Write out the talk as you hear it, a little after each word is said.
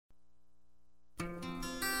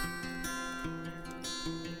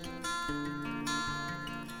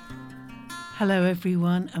Hello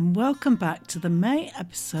everyone and welcome back to the May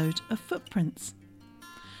episode of Footprints.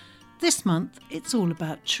 This month it's all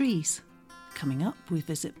about trees. Coming up we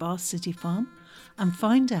visit Bath City Farm and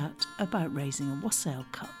find out about raising a wassail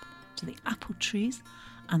cup to the apple trees,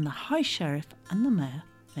 and the High Sheriff and the Mayor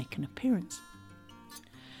make an appearance.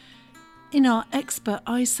 In our Expert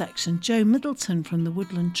Eye section, Joe Middleton from the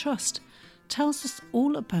Woodland Trust tells us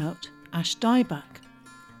all about ash dieback.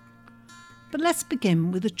 But let's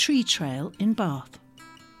begin with a tree trail in Bath.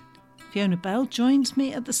 Fiona Bell joined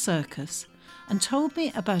me at the circus and told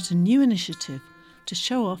me about a new initiative to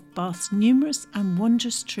show off Bath's numerous and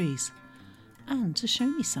wondrous trees, and to show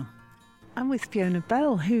me some. I'm with Fiona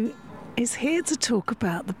Bell, who is here to talk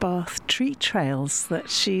about the Bath tree trails that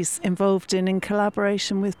she's involved in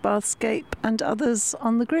collaboration with Bathscape and others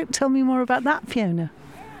on the group. Tell me more about that, Fiona.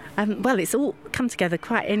 Well, it's all come together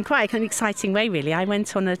in quite an exciting way, really. I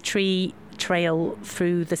went on a tree trail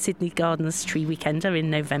through the Sydney Gardens Tree Weekender in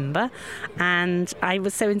November, and I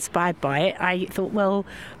was so inspired by it. I thought, well,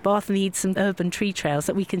 Bath needs some urban tree trails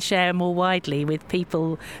that we can share more widely with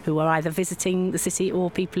people who are either visiting the city or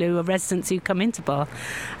people who are residents who come into Bath.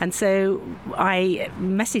 And so I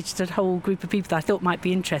messaged a whole group of people that I thought might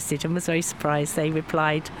be interested, and was very surprised they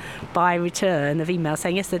replied by return of email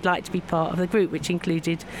saying yes, they'd like to be part of the group, which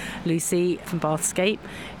included Lucy from Bathscape.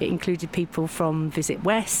 It included people from Visit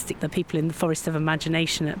West, the people in the Forest of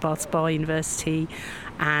Imagination at Bath Spa University,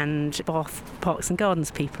 and Bath Parks and Gardens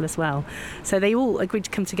people as well. So they all agreed to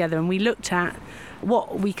come together, and we looked at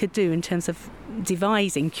what we could do in terms of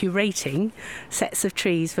devising, curating sets of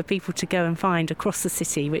trees for people to go and find across the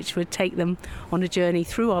city, which would take them on a journey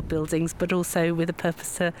through our buildings, but also with a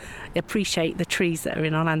purpose to appreciate the trees that are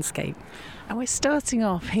in our landscape. And we're starting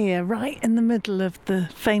off here right in the middle of the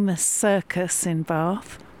famous circus in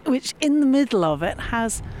Bath, which in the middle of it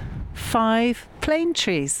has 5 plane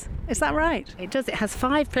trees. Is that right? It does. It has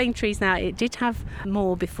 5 plane trees now. It did have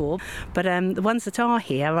more before, but the ones that are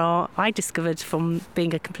here I discovered from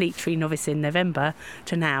being a complete tree novice in November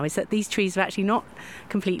to now, is that these trees are actually not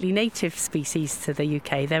completely native species to the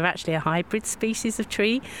UK. They're actually a hybrid species of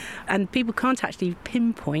tree, and people can't actually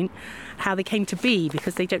pinpoint how they came to be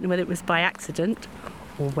because they don't know whether it was by accident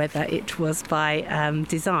or whether it was by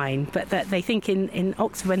design, but that they think in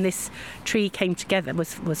Oxford, when this tree came together,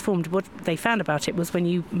 was formed, what they found about it was when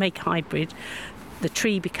you make hybrid, the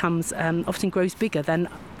tree becomes often grows bigger than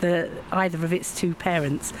either of its two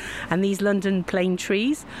parents. And these London plane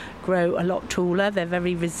trees grow a lot taller. They're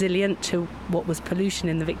very resilient to what was pollution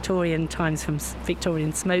in the Victorian times from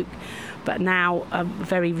Victorian smoke, but now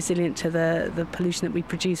very resilient to the pollution that we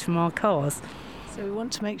produce from our cars. So we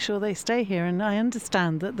want to make sure they stay here, and I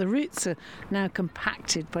understand that the roots are now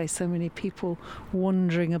compacted by so many people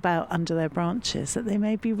wandering about under their branches that they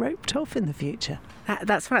may be roped off in the future.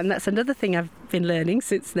 That's right, and that's another thing I've been learning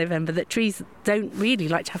since November, that trees don't really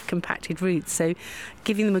like to have compacted roots, so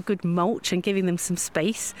giving them a good mulch and giving them some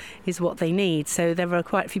space is what they need. So there are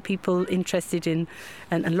quite a few people interested in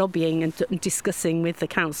and lobbying and discussing with the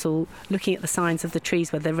council, looking at the signs of the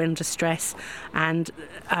trees where they're under stress, and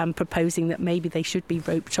proposing that maybe they should be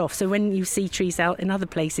roped off. So when you see trees out in other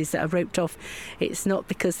places that are roped off, it's not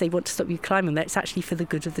because they want to stop you climbing there, it's actually for the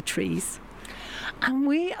good of the trees. And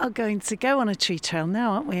we are going to go on a tree trail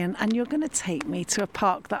now, aren't we? And you're going to take me to a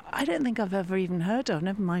park that I don't think I've ever even heard of,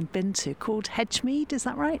 never mind been to, called Hedgemead, is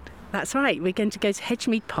that right? That's right. We're going to go to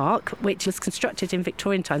Hedgemead Park, which was constructed in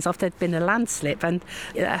Victorian times after there'd been a landslip, and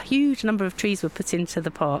a huge number of trees were put into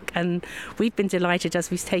the park. And we've been delighted as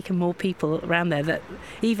we've taken more people around there that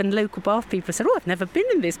even local Bath people said, I've never been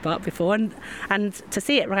in this park before. And to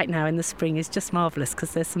see it right now in the spring is just marvellous,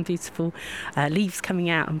 because there's some beautiful leaves coming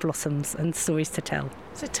out and blossoms and stories to tell.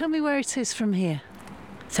 So tell me where it is from here.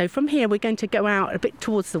 So from here we're going to go out a bit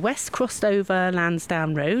towards the west, crossed over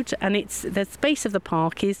Lansdowne Road, and the space of the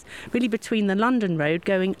park is really between the London Road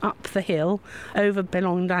going up the hill over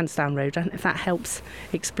along Lansdowne Road. I don't know if that helps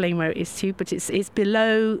explain where it is to you, but it's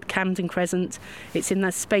below Camden Crescent. It's in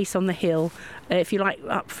that space on the hill, if you like,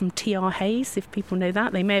 up from T.R. Hayes, if people know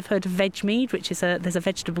that. They may have heard of Vegemead, which is there's a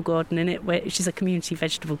vegetable garden in it, which is a community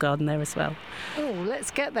vegetable garden there as well. Oh, let's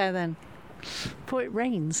get there then, before it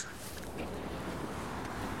rains.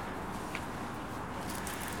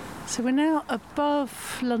 So we're now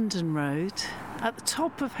above London Road, at the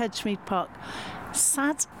top of Hedgemead Park,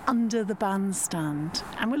 sat under the bandstand,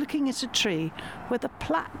 and we're looking at a tree with a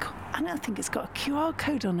plaque, and I think it's got a QR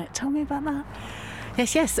code on it. Tell me about that.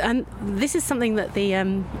 Yes, and this is something that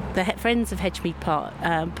the Friends of Hedgemead Park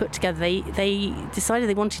put together. They decided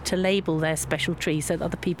they wanted to label their special trees so that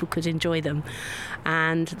other people could enjoy them,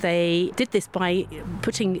 and they did this by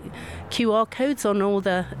putting QR codes on all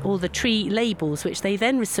the tree labels, which they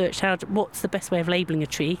then researched out what's the best way of labelling a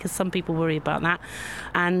tree, because some people worry about that,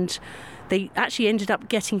 and they actually ended up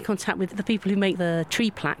getting in contact with the people who make the tree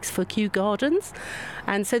plaques for Kew Gardens.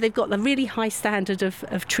 And so they've got a really high standard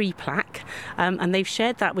of tree plaque, and they've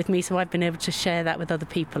shared that with me, so I've been able to share that with other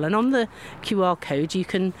people. And on the QR code, you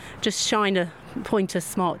can just point a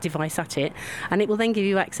smart device at it, and it will then give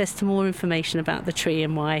you access to more information about the tree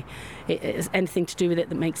and why it is anything to do with it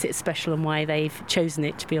that makes it special and why they've chosen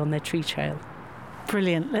it to be on their tree trail.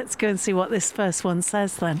 Brilliant. Let's go and see what this first one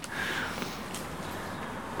says then.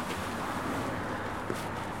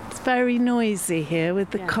 Very noisy here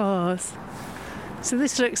with the cars. So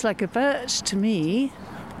this looks like a birch to me,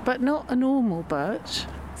 but not a normal birch.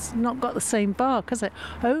 It's not got the same bark, has it?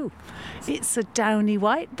 Oh, it's a downy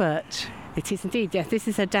white birch. It is indeed, yes. This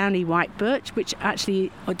is a downy white birch, which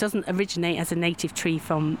actually doesn't originate as a native tree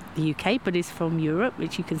from the UK, but is from Europe,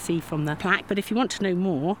 which you can see from the plaque. But if you want to know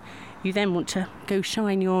more, you then want to go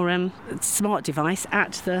shine your smart device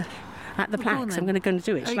at the plaque. So I'm going to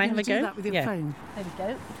do it. Shall I have a go? Do that with your phone? There we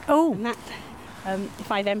go. Oh! And that,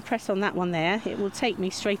 if I then press on that one there, it will take me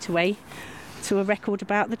straight away to a record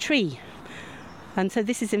about the tree. And so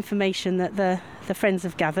this is information that the friends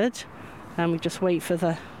have gathered. And we just wait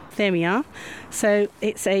for there we are. So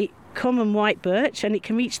it's a common white birch, and it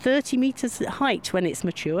can reach 30 metres height when it's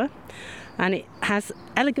mature. And it has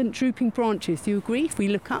elegant drooping branches. Do you agree? If we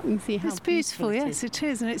look up and see how it's beautiful, yes, it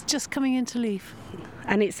is. And it's just coming into leaf.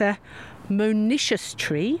 And it's a monoecious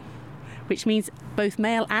tree, which means both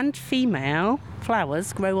male and female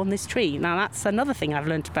flowers grow on this tree. Now that's another thing I've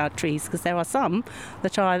learnt about trees, because there are some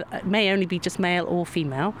that may only be just male or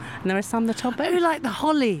female, and there are some that are both. Oh, like the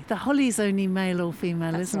holly. The holly's only male or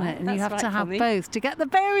female, isn't it? And you have to have both to get the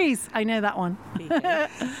berries. I know that one.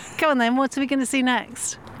 Come on then, what are we going to see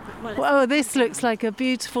next? Oh, this looks like a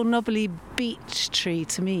beautiful knobbly beech tree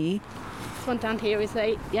to me. This one down here is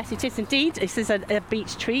yes, it is indeed. This is a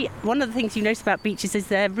beech tree. One of the things you notice about beeches is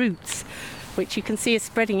their roots, which you can see is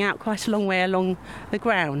spreading out quite a long way along the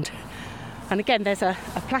ground. And again, there's a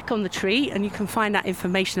plaque on the tree, and you can find that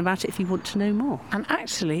information about it if you want to know more. And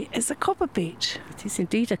actually, it's a copper beech. It is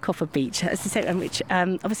indeed a copper beech, as I say, which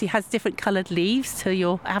obviously has different coloured leaves to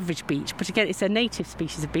your average beech. But again, it's a native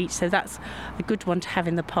species of beech, so that's a good one to have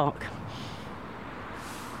in the park.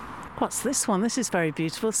 What's this one? This is very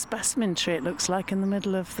beautiful. Specimen tree, it looks like, in the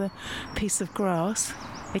middle of the piece of grass.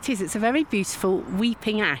 It is. It's a very beautiful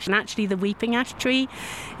weeping ash. And actually the weeping ash tree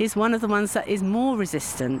is one of the ones that is more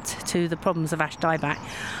resistant to the problems of ash dieback.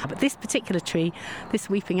 But this particular tree, this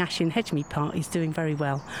weeping ash in Hedgemead Park, is doing very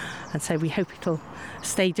well. And so we hope it'll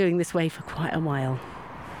stay doing this way for quite a while.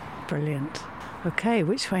 Brilliant. OK,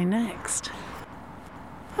 which way next?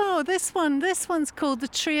 Oh, this one's called the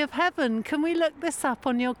Tree of Heaven. Can we look this up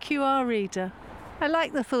on your QR reader? I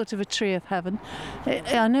like the thought of a tree of heaven.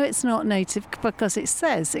 I know it's not native because it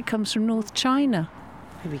says it comes from North China.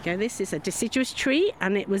 Here we go. This is a deciduous tree,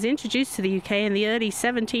 and it was introduced to the UK in the early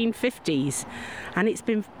 1750s. And it's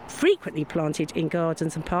been frequently planted in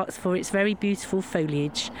gardens and parks for its very beautiful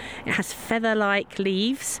foliage. It has feather-like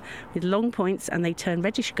leaves with long points, and they turn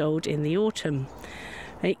reddish gold in the autumn.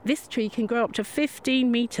 This tree can grow up to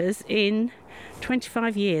 15 metres in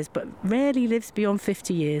 25 years, but rarely lives beyond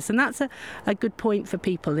 50 years. And that's a good point for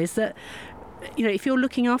people, is that, you know, if you're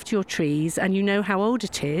looking after your trees and you know how old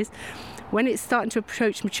it is, when it's starting to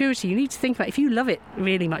approach maturity, you need to think about, if you love it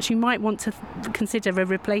really much, you might want to consider a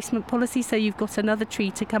replacement policy, so you've got another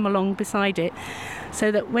tree to come along beside it, so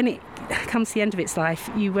that when it comes to the end of its life,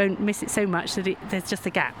 you won't miss it so much that there's just a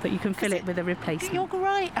gap, that you can fill it with a replacement. You're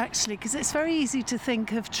right, actually, because it's very easy to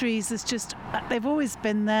think of trees as just, they've always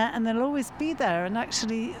been there and they'll always be there, and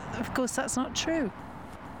actually, of course, that's not true.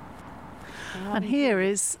 And here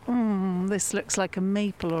is, this looks like a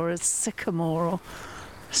maple or a sycamore or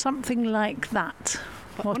something like that.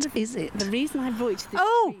 What is it? The reason I brought you to this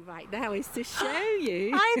tree right now is to show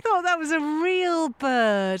you. I thought that was a real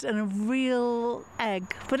bird and a real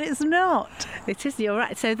egg, but it's not. It is, you're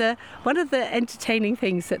right. So one of the entertaining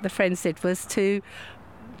things that the friends did was to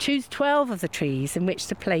choose 12 of the trees in which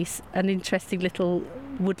to place an interesting little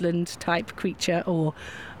woodland type creature or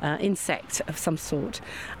insect of some sort,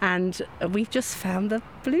 and we've just found the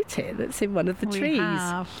blue tit that's in one of the trees.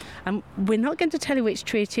 And we're not going to tell you which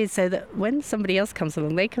tree it is, so that when somebody else comes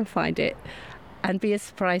along they can find it and be as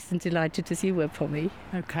surprised and delighted as you were, Pommy.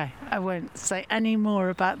 Okay, I won't say any more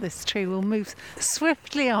about this tree. We'll move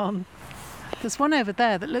swiftly on. There's one over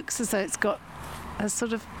there that looks as though it's got a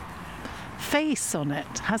sort of face on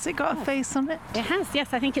it. Has it got a face on it? It has, yes.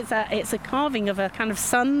 I think it's a carving of a kind of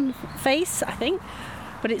sun face, I think.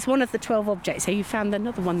 But it's one of the 12 objects. So you found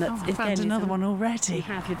another one that's... I found another one already. You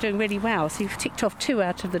have. You're doing really well. So you've ticked off 2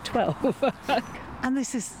 out of the 12. And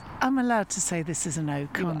this is... I'm allowed to say this is an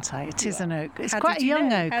oak, can't I? It is an oak. It's How quite a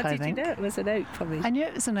young oak, I think. I How think. did you know it was an oak, probably? I knew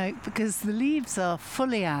it was an oak because the leaves are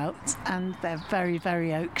fully out and they're very,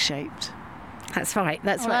 very oak-shaped. That's right.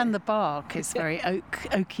 That's right. And the bark is very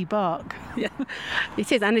oaky bark. Yeah, it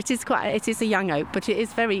is, and it is a young oak, but it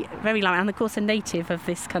is very, very light, and of course a native of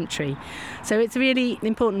this country. So it's really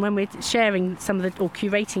important when we're sharing or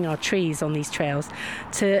curating our trees on these trails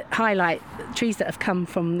to highlight trees that have come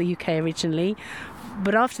from the UK originally.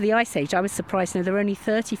 But after the Ice Age, I was surprised to know there were only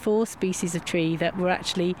 34 species of tree that were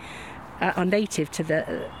actually are native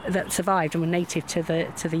that survived and were native to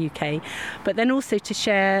the UK, but then also to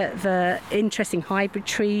share the interesting hybrid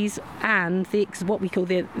trees and what we call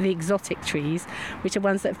the exotic trees, which are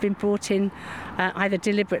ones that have been brought in either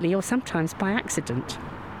deliberately or sometimes by accident.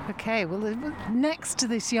 Okay, well, next to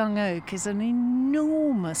this young oak is an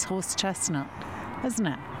enormous horse chestnut, isn't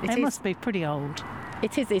it? It must be pretty old.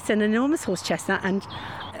 It is. It's an enormous horse chestnut, and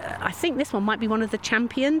I think this one might be one of the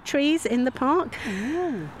champion trees in the park.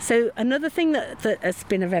 Ooh. So another thing that has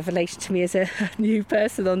been a revelation to me as a new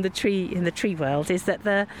person in the tree world is that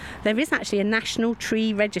there is actually a national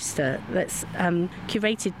tree register that's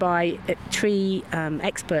curated by tree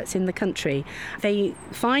experts in the country. They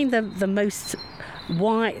find the most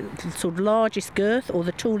wide, sort of largest girth or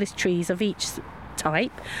the tallest trees of each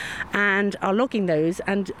type and are logging those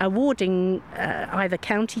and awarding either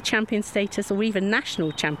county champion status or even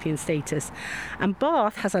national champion status. And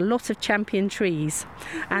Bath has a lot of champion trees,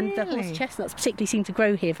 and the horse chestnuts particularly seem to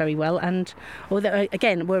grow here very well, and although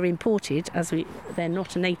again were imported they're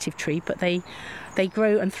not a native tree, but they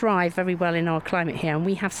grow and thrive very well in our climate here, and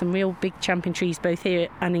we have some real big champion trees both here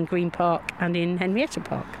and in Green Park and in Henrietta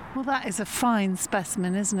Park. Well, that is a fine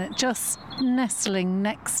specimen, isn't it? Just nestling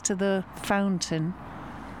next to the fountain.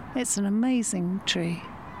 It's an amazing tree.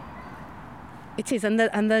 It is, and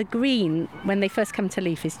the green, when they first come to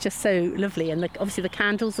leaf, is just so lovely. And obviously the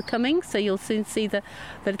candles are coming, so you'll soon see the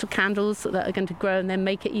little candles that are going to grow and then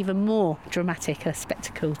make it even more dramatic, a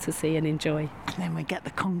spectacle to see and enjoy. And then we get the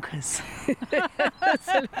conkers.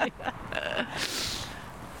 Absolutely.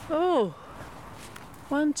 Oh,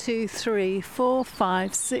 1, 2, 3, 4,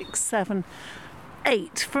 5, 6, 7,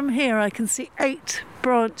 8. From here I can see 8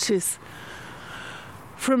 branches.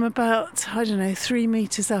 From about, 3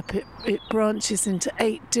 metres up, it branches into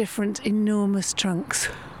 8 different enormous trunks.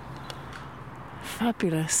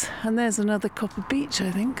 Fabulous. And there's another copper beech,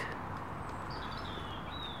 I think.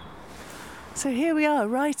 So here we are,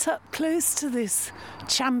 right up close to this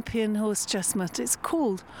champion horse chestnut. It's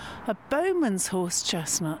called a Bowman's horse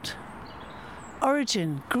chestnut.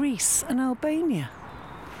 Origin, Greece and Albania.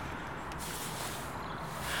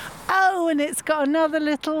 Oh, and it's got another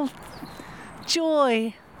little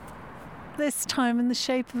joy, this time in the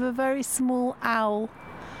shape of a very small owl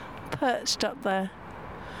perched up there.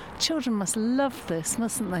 Children must love this,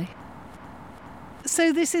 mustn't they?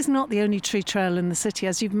 So this is not the only tree trail in the city.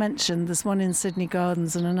 As you've mentioned, there's one in Sydney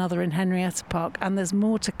Gardens and another in Henrietta Park, and there's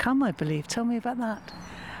more to come, I believe. Tell me about that.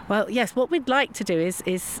 Well, yes, what we'd like to do is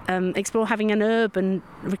explore having an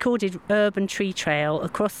recorded urban tree trail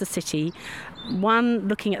across the city. One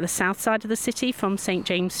looking at the south side of the city from St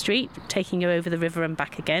James Street, taking you over the river and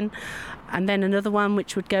back again. And then another one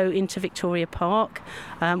which would go into Victoria Park,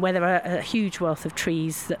 where there are a huge wealth of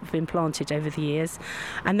trees that have been planted over the years.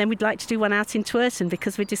 And then we'd like to do one out in Twerton,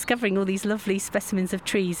 because we're discovering all these lovely specimens of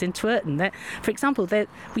trees in Twerton. For example,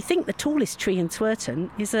 we think the tallest tree in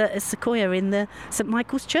Twerton is a sequoia in the St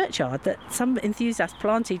Michael's churchyard that some enthusiast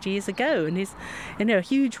planted years ago, and is a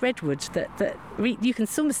huge redwood that you can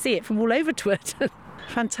sort of see it from all over Twerton.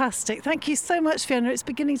 Fantastic. Thank you so much, Fiona. It's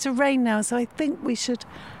beginning to rain now, so I think we should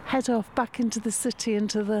head off back into the city,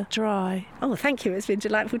 into the dry. Oh, thank you. It's been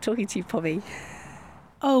delightful talking to you, Poppy.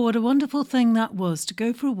 Oh, what a wonderful thing that was, to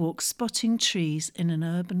go for a walk spotting trees in an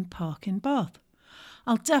urban park in Bath.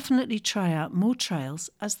 I'll definitely try out more trails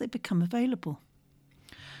as they become available.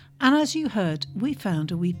 And as you heard, we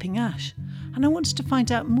found a weeping ash, and I wanted to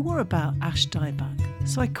find out more about ash dieback.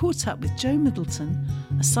 So I caught up with Joe Middleton,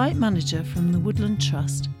 a site manager from the Woodland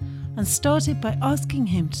Trust, and started by asking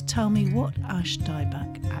him to tell me what ash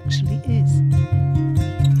dieback actually is.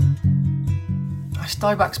 Ash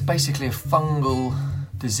dieback's basically a fungal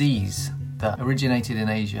disease that originated in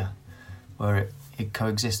Asia, where it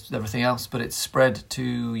coexists with everything else, but it's spread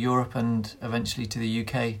to Europe and eventually to the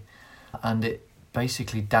UK, and it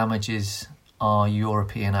basically damages are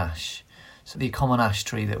European ash. So the common ash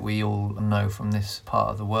tree that we all know from this part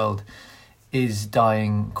of the world is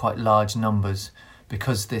dying quite large numbers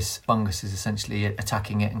because this fungus is essentially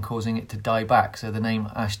attacking it and causing it to die back. So the name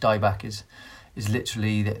ash dieback is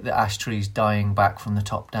literally the ash trees dying back from the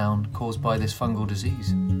top down, caused by this fungal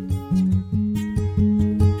disease.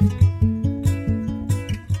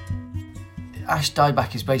 Ash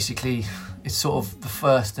dieback is basically, it's sort of the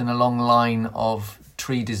first in a long line of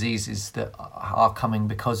tree diseases that are coming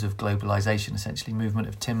because of globalization, essentially movement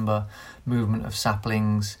of timber, movement of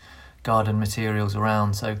saplings, garden materials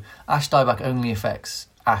around. So ash dieback only affects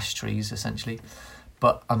ash trees essentially,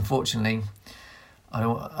 but unfortunately I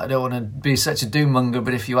don't want to be such a doom monger,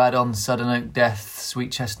 but if you add on sudden oak death,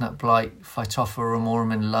 sweet chestnut blight, Phytophthora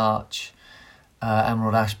ramorum larch,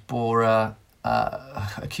 emerald ash borer,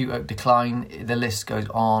 acute oak decline, the list goes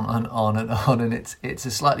on and on and on, and it's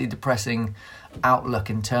a slightly depressing outlook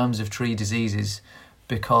in terms of tree diseases,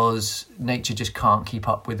 because nature just can't keep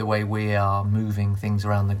up with the way we are moving things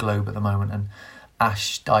around the globe at the moment. And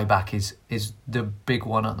ash dieback is the big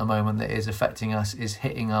one at the moment that is affecting us, is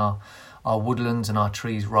hitting our woodlands and our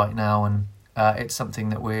trees right now, and it's something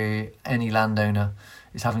that any landowner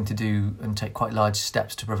is having to do and take quite large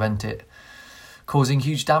steps to prevent it causing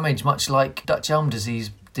huge damage, much like Dutch elm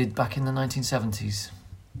disease did back in the 1970s.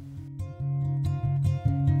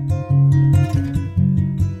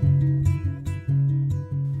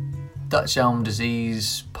 Dutch elm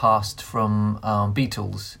disease passed from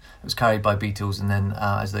beetles. It was carried by beetles, and then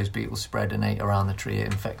as those beetles spread and ate around the tree, it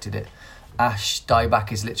infected it. Ash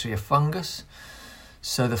dieback is literally a fungus.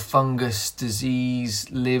 So the fungus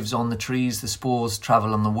disease lives on the trees, the spores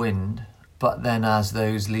travel on the wind, but then as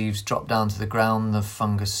those leaves drop down to the ground, the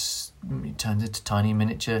fungus turns into tiny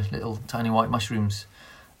miniature little tiny white mushrooms.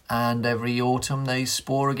 And every autumn they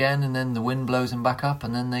spore again, and then the wind blows them back up,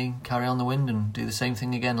 and then they carry on the wind and do the same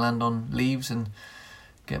thing again, land on leaves and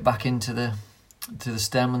get back into the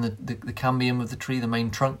stem and the cambium of the tree, the main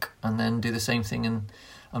trunk, and then do the same thing. And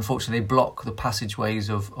unfortunately they block the passageways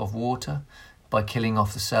of water by killing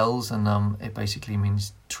off the cells, and it basically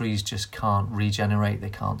means trees just can't regenerate, they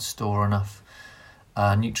can't store enough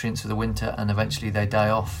nutrients for the winter, and eventually they die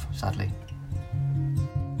off, sadly.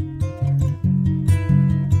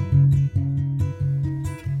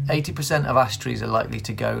 %80 of ash trees are likely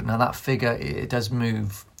to go. Now that figure, it does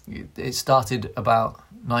move. It started about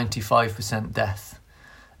 95% death,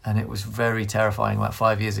 and it was very terrifying about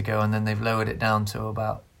 5 years ago, and then they've lowered it down to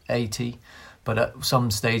about 80. But at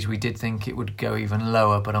some stage we did think it would go even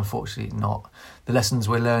lower, but unfortunately not. The lessons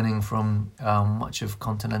we're learning from much of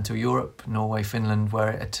continental Europe, Norway, Finland,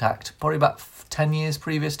 where it attacked probably about 10 years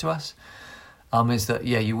previous to us, is that,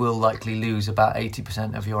 you will likely lose about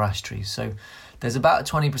 80% of your ash trees. So there's about a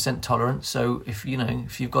 20% tolerance. So if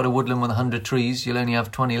you've got a woodland with 100 trees, you'll only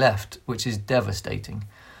have 20 left, which is devastating.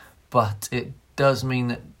 But it does mean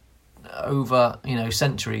that over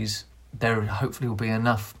centuries, there hopefully will be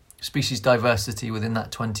enough species diversity within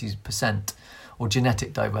that 20%, or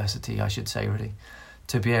genetic diversity, I should say, really,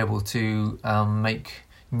 to be able to make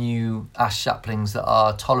new ash saplings that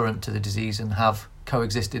are tolerant to the disease and have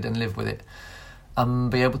coexisted and lived with it,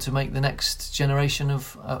 and be able to make the next generation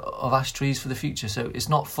of ash trees for the future. So it's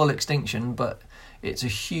not full extinction, but it's a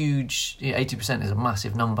huge, 80% is a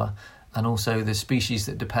massive number. And also the species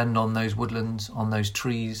that depend on those woodlands, on those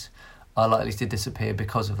trees, are likely to disappear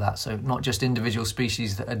because of that. So not just individual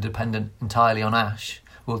species that are dependent entirely on ash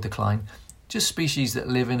will decline, just species that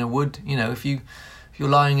live in a wood. If you're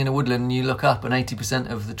lying in a woodland and you look up and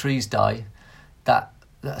 80% of the trees die, that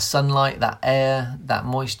sunlight, that air, that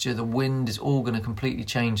moisture, the wind is all going to completely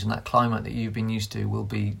change, and that climate that you've been used to will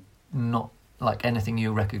be not like anything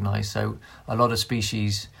you recognise. So a lot of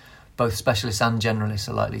species, both specialists and generalists,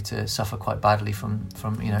 are likely to suffer quite badly from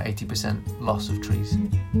 80% loss of trees.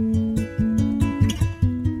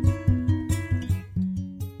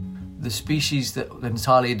 The species that are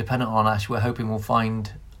entirely dependent on ash, we're hoping we'll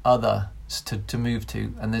find others to move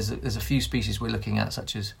to, and there's a few species we're looking at,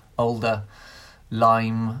 such as alder,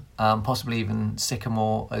 lime, possibly even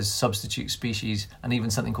sycamore as substitute species, and even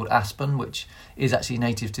something called aspen, which is actually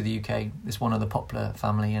native to the UK. It's one of the poplar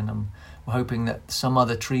family, and we're hoping that some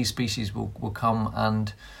other tree species will come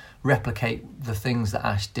and replicate the things that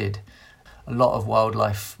ash did. A lot of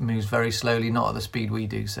wildlife moves very slowly, not at the speed we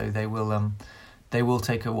do, so they will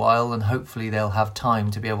take a while, and hopefully they'll have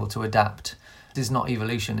time to be able to adapt. This is not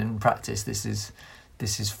evolution in practice. This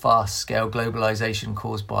is fast-scale globalization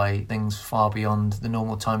caused by things far beyond the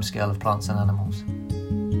normal timescale of plants and animals.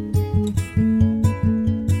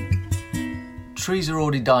 trees are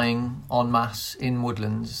already dying en masse in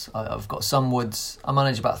woodlands. I've got some woods, I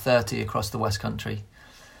manage about 30 across the West Country.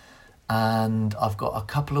 And I've got a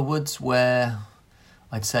couple of woods where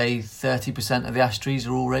I'd say 30% of the ash trees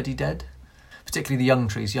are already dead. Particularly the young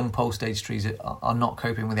trees, young pole stage trees are not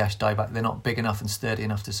coping with the ash dieback. They're not big enough and sturdy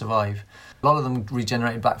enough to survive. A lot of them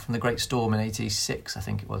regenerated back from the Great Storm in 86, I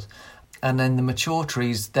think it was. And then the mature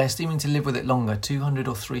trees, they're seeming to live with it longer. 200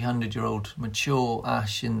 or 300-year-old mature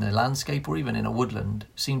ash in the landscape or even in a woodland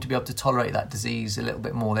seem to be able to tolerate that disease a little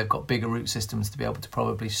bit more. They've got bigger root systems to be able to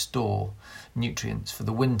probably store nutrients for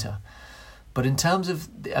the winter. But in terms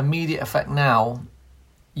of the immediate effect now,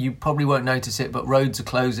 you probably won't notice it, but roads are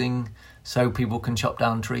closing so people can chop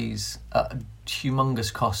down trees at a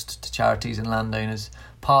humongous cost to charities and landowners.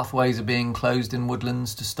 Pathways are being closed in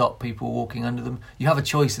woodlands to stop people walking under them. You have a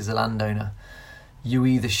choice as a landowner. You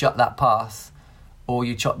either shut that path or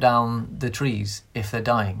you chop down the trees if they're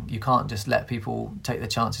dying. You can't just let people take their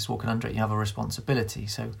chances walking under it. You have a responsibility.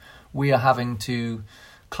 So we are having to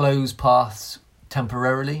close paths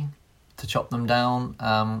temporarily to chop them down,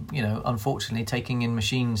 unfortunately taking in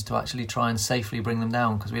machines to actually try and safely bring them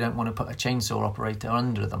down because we don't want to put a chainsaw operator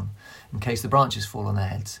under them in case the branches fall on their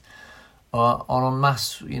heads. Or en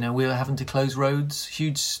masse, we're having to close roads,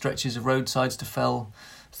 huge stretches of roadsides to fell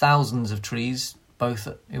thousands of trees, both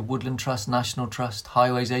at Woodland Trust, National Trust,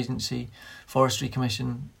 Highways Agency, Forestry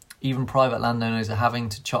Commission. Even private landowners are having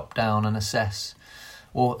to chop down and assess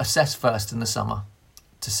first in the summer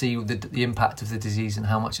to see the impact of the disease and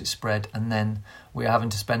how much it's spread, and then we're having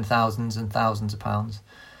to spend thousands and thousands of pounds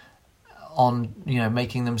on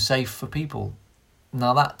making them safe for people.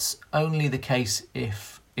 Now that's only the case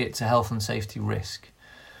if it's a health and safety risk.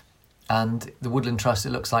 And the Woodland Trust,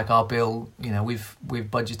 it looks like our bill, we've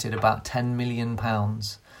budgeted about £10 million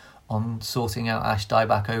on sorting out ash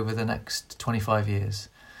dieback over the next 25 years.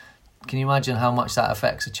 Can you imagine how much that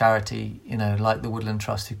affects a charity, like the Woodland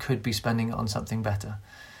Trust, who could be spending it on something better?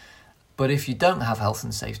 But if you don't have health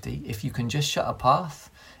and safety, if you can just shut a path,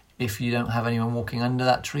 if you don't have anyone walking under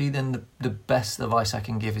that tree, then the best advice I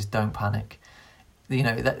can give is don't panic.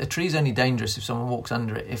 A tree's only dangerous if someone walks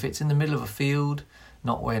under it. If it's in the middle of a field,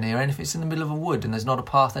 not way near, and if it's in the middle of a wood and there's not a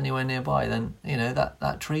path anywhere nearby, then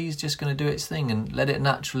that tree is just going to do its thing and let it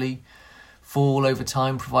naturally fall over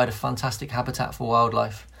time, provide a fantastic habitat for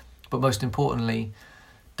wildlife. But most importantly,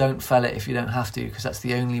 don't fell it if you don't have to, because that's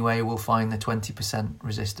the only way we'll find the 20%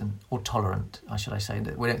 resistant, or tolerant, should I say.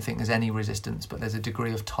 We don't think there's any resistance, but there's a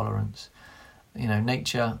degree of tolerance.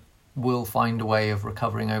 Nature will find a way of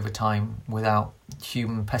recovering over time without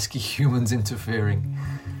pesky humans interfering.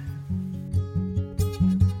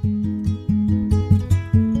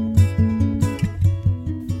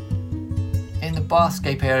 In the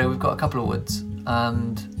Bathscape area, we've got a couple of woods,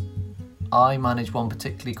 and I manage one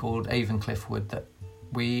particularly called Avon-Cliff Wood that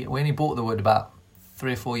we only bought the wood about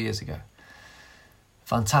 3 or 4 years ago.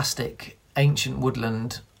 Fantastic ancient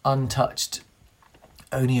woodland, untouched,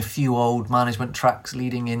 only a few old management tracks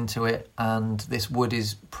leading into it, and this wood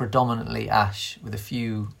is predominantly ash with a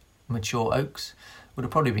few mature oaks. Would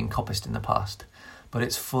have probably been coppiced in the past, but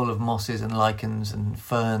it's full of mosses and lichens and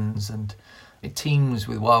ferns, and it teems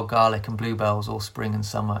with wild garlic and bluebells all spring and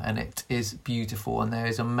summer, and it is beautiful. And there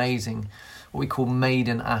is amazing, what we call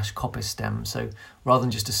maiden ash coppice stems. So rather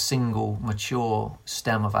than just a single mature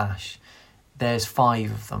stem of ash, there's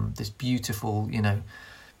 5 of them. This beautiful,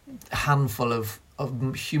 handful of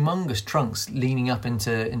humongous trunks leaning up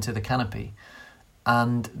into the canopy.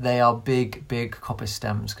 And they are big, big coppice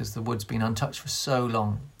stems because the wood's been untouched for so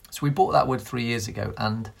long. So we bought that wood 3 years ago,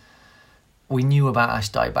 and we knew about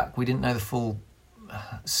ash dieback. We didn't know the full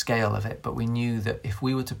scale of it, but we knew that if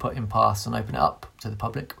we were to put in paths and open it up to the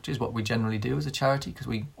public, which is what we generally do as a charity, because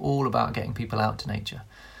we're all about getting people out to nature,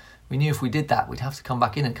 we knew if we did that, we'd have to come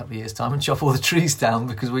back in a couple of years' time and chop all the trees down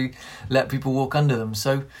because we let people walk under them.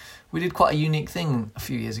 So we did quite a unique thing a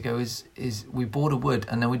few years ago, is we bought a wood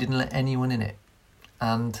and then we didn't let anyone in it.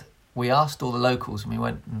 And we asked all the locals, and we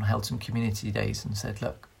went and held some community days and said,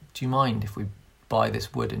 look, do you mind if we buy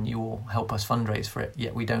this wood and you all help us fundraise for it,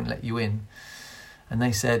 yet we don't let you in? And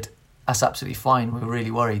they said, that's absolutely fine. We were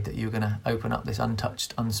really worried that you were going to open up this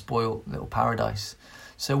untouched, unspoilt little paradise.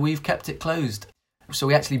 So we've kept it closed. So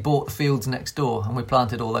we actually bought the fields next door and we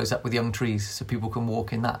planted all those up with young trees so people can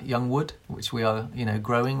walk in that young wood, which we are,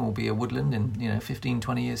 growing, will be a woodland in, 15,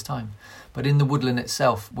 20 years' time. But in the woodland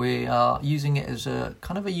itself, we are using it as a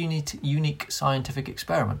kind of a unique scientific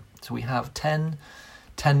experiment. So we have 10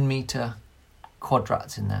 metre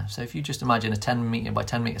quadrats in there. So if you just imagine a 10 metre by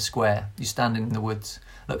 10 metre square, you stand in the woods,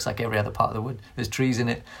 looks like every other part of the wood. There's trees in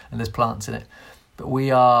it and there's plants in it. But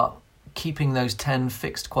we are keeping those 10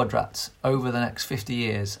 fixed quadrats over the next 50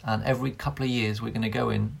 years, and every couple of years we're going to go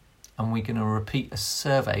in and we're going to repeat a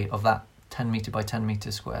survey of that 10 metre by 10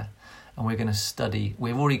 metre square, and we're going to study.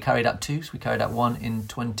 We've already carried out two, so we carried out one in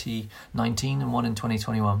 2019 and one in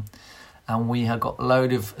 2021, and we have got a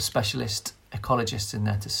load of specialist ecologists in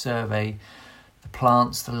there to survey the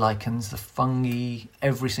plants, the lichens, the fungi,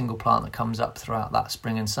 every single plant that comes up throughout that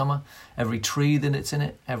spring and summer, every tree that's in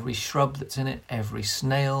it, every shrub that's in it, every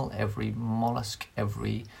snail, every mollusk,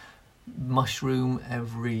 every mushroom,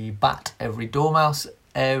 every bat, every dormouse,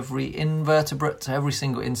 every invertebrate, every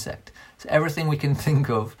single insect. So everything we can think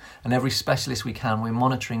of and every specialist we can, we're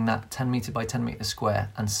monitoring that 10 metre by 10 metre square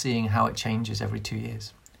and seeing how it changes every 2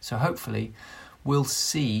 years. So hopefully we'll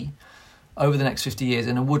see over the next 50 years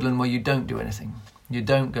in a woodland where you don't do anything. You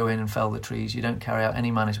don't go in and fell the trees, you don't carry out any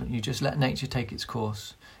management, you just let nature take its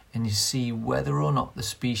course, and you see whether or not the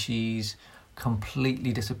species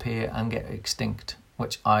completely disappear and get extinct,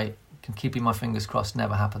 which I can keeping my fingers crossed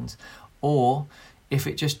never happens, or if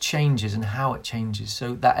it just changes and how it changes.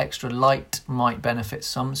 So that extra light might benefit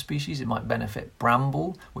some species, it might benefit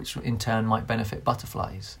bramble, which in turn might benefit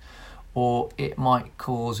butterflies. Or it might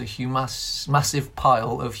cause a massive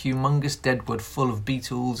pile of humongous deadwood full of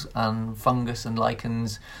beetles and fungus and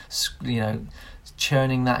lichens,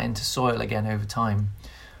 churning that into soil again over time.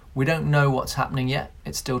 We don't know what's happening yet.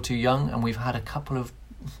 It's still too young, and we've had a couple of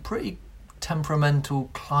pretty temperamental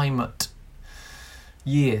climate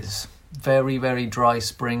years. Very, very dry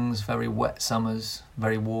springs, very wet summers,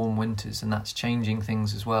 very warm winters, and that's changing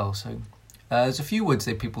things as well. So there's a few woods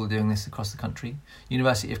that people are doing this across the country.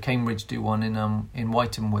 University of Cambridge do one in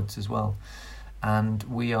Whigham Woods as well. And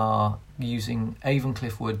we are using Avon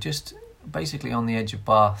Wood just basically on the edge of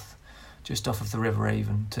Bath, just off of the River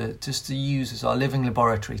Avon, to use as our living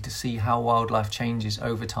laboratory to see how wildlife changes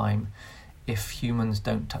over time if humans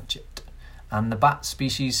don't touch it. And the bat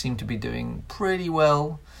species seem to be doing pretty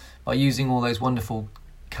well by using all those wonderful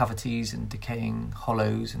cavities and decaying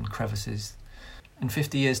hollows and crevices. In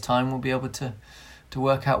 50 years' time, we'll be able to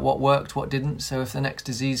work out what worked, what didn't. So if the next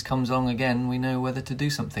disease comes along again, we know whether to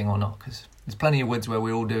do something or not. Because there's plenty of woods where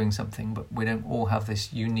we're all doing something, but we don't all have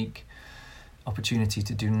this unique opportunity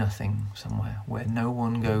to do nothing somewhere where no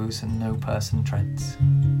one goes and no person treads.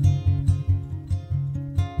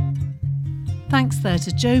 Thanks there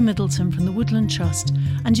to Joe Middleton from the Woodland Trust,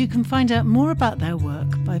 and you can find out more about their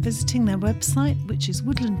work by visiting their website, which is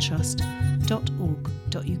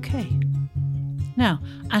woodlandtrust.org.uk. Now,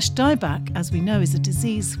 ash dieback, as we know, is a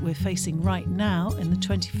disease we're facing right now in the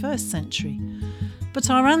 21st century, but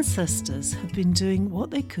our ancestors have been doing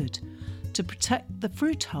what they could to protect the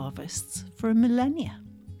fruit harvests for a millennia.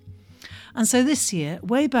 And so this year,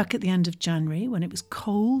 way back at the end of January, when it was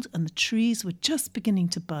cold and the trees were just beginning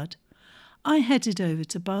to bud, I headed over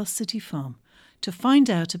to Bath City Farm to find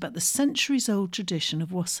out about the centuries-old tradition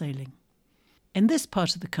of wassailing. In this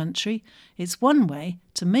part of the country, it's one way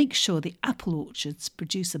to make sure the apple orchards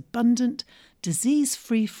produce abundant,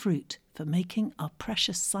 disease-free fruit for making our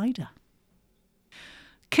precious cider.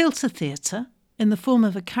 Kilter Theatre, in the form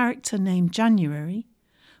of a character named January,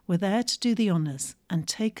 were there to do the honours and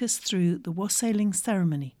take us through the wassailing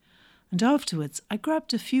ceremony, and afterwards I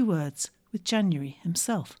grabbed a few words with January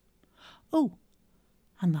himself. Oh,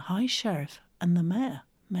 and the High Sheriff and the Mayor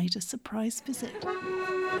made a surprise visit.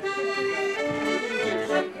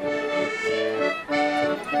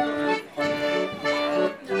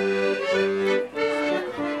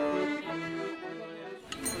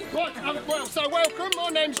 So welcome, my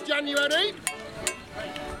name's January.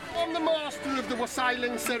 I'm the master of the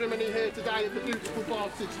wassailing ceremony here today at the beautiful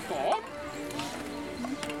Bath City Farm.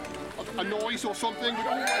 A noise or something would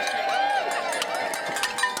always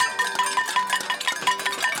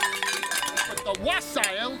But the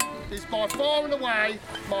wassail is by far and away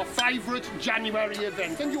my favourite January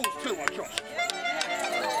event, and yours too, I trust.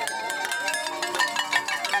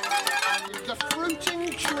 The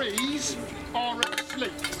fruiting trees are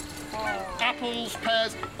asleep. Apples,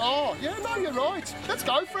 pears. Oh, yeah, no, you're right. Let's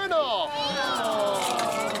go for an oh.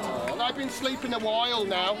 They've been sleeping a while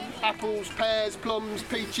now. Apples, pears, plums,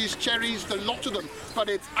 peaches, cherries, the lot of them. But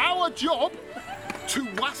it's our job to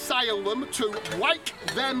wassail them, to wake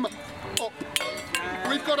them up.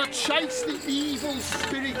 We've got to chase the evil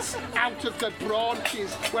spirits out of the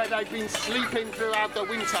branches where they've been sleeping throughout the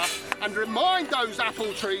winter and remind those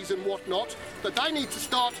apple trees and whatnot that they need to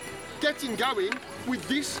start getting going with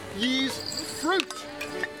this year's fruit.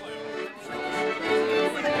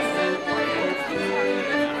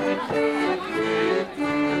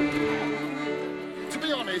 To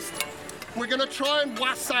be honest, we're going going to try and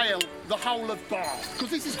wassail the whole of Bath,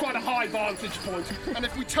 because this is quite a high vantage point. And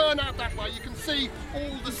if we turn out that way, you can see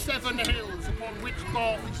all the 7 hills upon which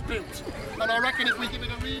Bath is built. And I reckon if we give it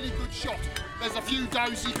a really good shot, there's a few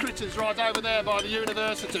dozy critters right over there by the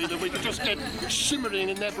university that we could just get shimmering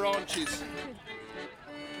in their branches.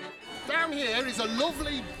 Down here is a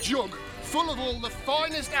lovely jug full of all the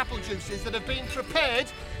finest apple juices that have been prepared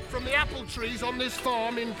from the apple trees on this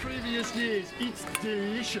farm in previous years. It's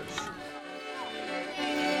delicious.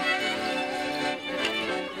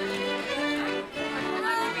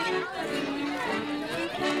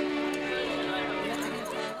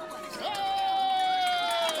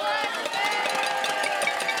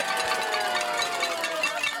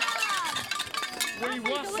 We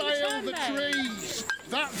wassail the trees,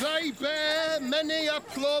 that they bear many a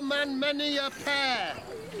plum and many a pear.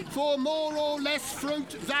 For more or less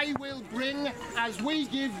fruit they will bring, as we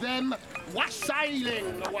give them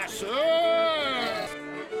wassailing. Wassail!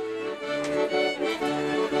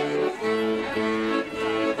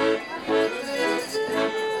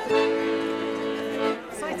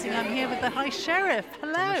 Exciting, I'm here with the High Sheriff.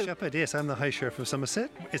 Hello. Thomas Shepherd, yes, I'm the High Sheriff of Somerset.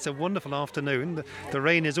 It's a wonderful afternoon. The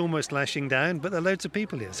rain is almost lashing down, but there are loads of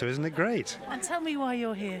people here, so isn't it great? And tell me why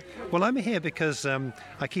you're here. Well, I'm here because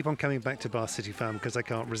I keep on coming back to Bath City Farm because I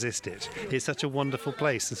can't resist it. It's such a wonderful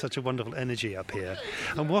place and such a wonderful energy up here.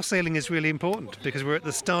 And wassailing is really important because we're at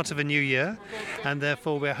the start of a new year, and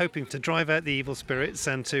therefore we're hoping to drive out the evil spirits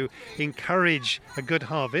and to encourage a good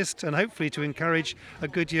harvest and hopefully to encourage a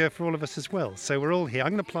good year for all of us as well. So we're all here.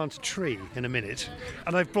 I'm going to plant a tree in a minute,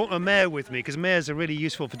 and I've brought a mare with me because mares are really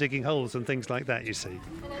useful for digging holes and things like that, you see.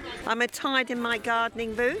 I'm attired in my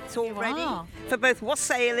gardening boots all You ready are. for both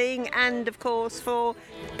wassailing and, of course, for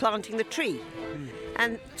planting the tree.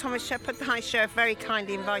 And Thomas Shepherd, the High Sheriff, very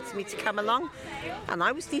kindly invited me to come along, and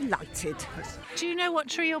I was delighted. Do you know what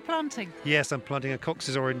tree you're planting? Yes, I'm planting a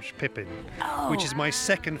Cox's Orange Pippin, which is my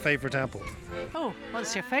second favourite apple. Oh,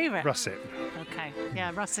 what's your favourite? Russet. Okay,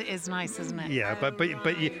 yeah, russet is nice, isn't it? Yeah, but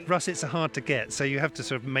russets are hard to get, so you have to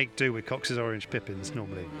sort of make do with Cox's Orange Pippins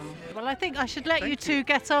normally. Well, I think I should let you Thank two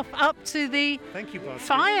get up to the Thank you, Bart.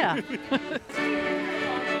 fire.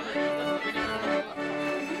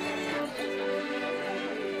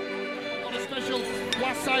 Got a special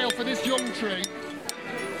wassail for this young tree.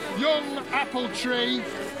 Young apple tree,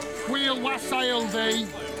 we'll wassail thee,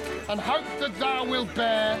 and hope that thou wilt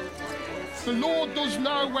bear. The Lord does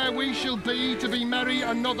know where we shall be to be merry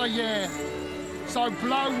another year. So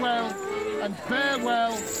blow well, and bear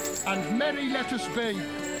well, and merry let us be.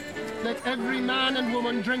 Let every man and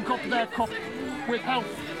woman drink up their cup with health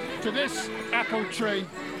to this apple tree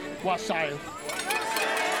wassail.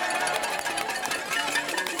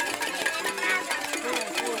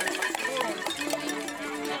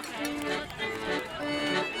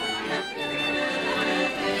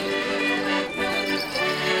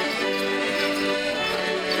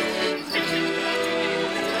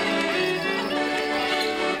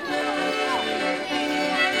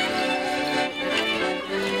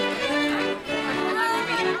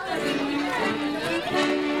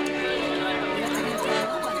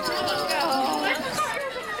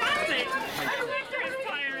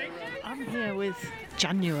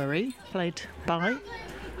 January, played by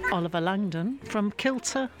Oliver Langdon from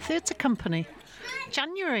Kilter Theatre Company.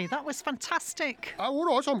 January, that was fantastic. Oh, all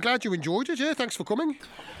right, I'm glad you enjoyed it. Yeah, thanks for coming.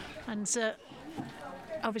 And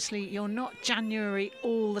obviously you're not January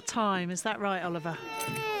all the time, is that right, Oliver?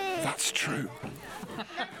 That's true.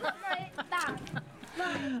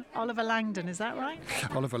 Oliver Langdon, is that right?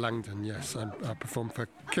 Oliver Langdon, yes. I perform for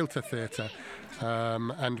Kilter Theatre.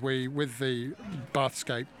 And we, with the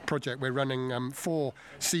Bathscape project, we're running 4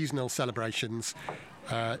 seasonal celebrations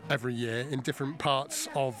every year in different parts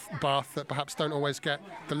of Bath that perhaps don't always get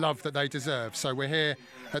the love that they deserve. So we're here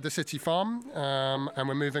at the City Farm and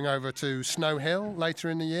we're moving over to Snow Hill later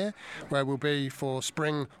in the year, where we'll be for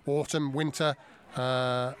spring, autumn, winter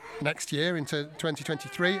next year into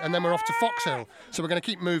 2023, and then we're off to Foxhill. So we're going to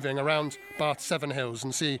keep moving around Bath's 7 hills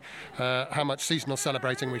and see how much seasonal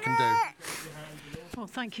celebrating we can do. Well,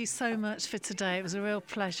 thank you so much for today. It was a real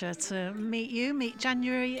pleasure to meet you, meet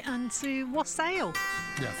January, and to wassail.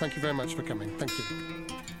 Yeah, thank you very much for coming. Thank you.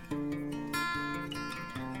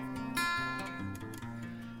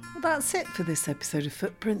 Well, that's it for this episode of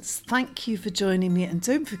Footprints. Thank you for joining me, and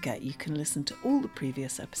don't forget you can listen to all the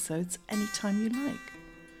previous episodes anytime you like.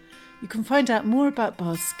 You can find out more about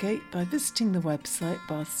Bathscape by visiting the website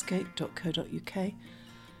bathscape.co.uk.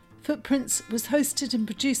 Footprints was hosted and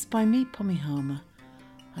produced by me, Pommy Harmer.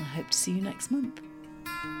 I hope to see you next month.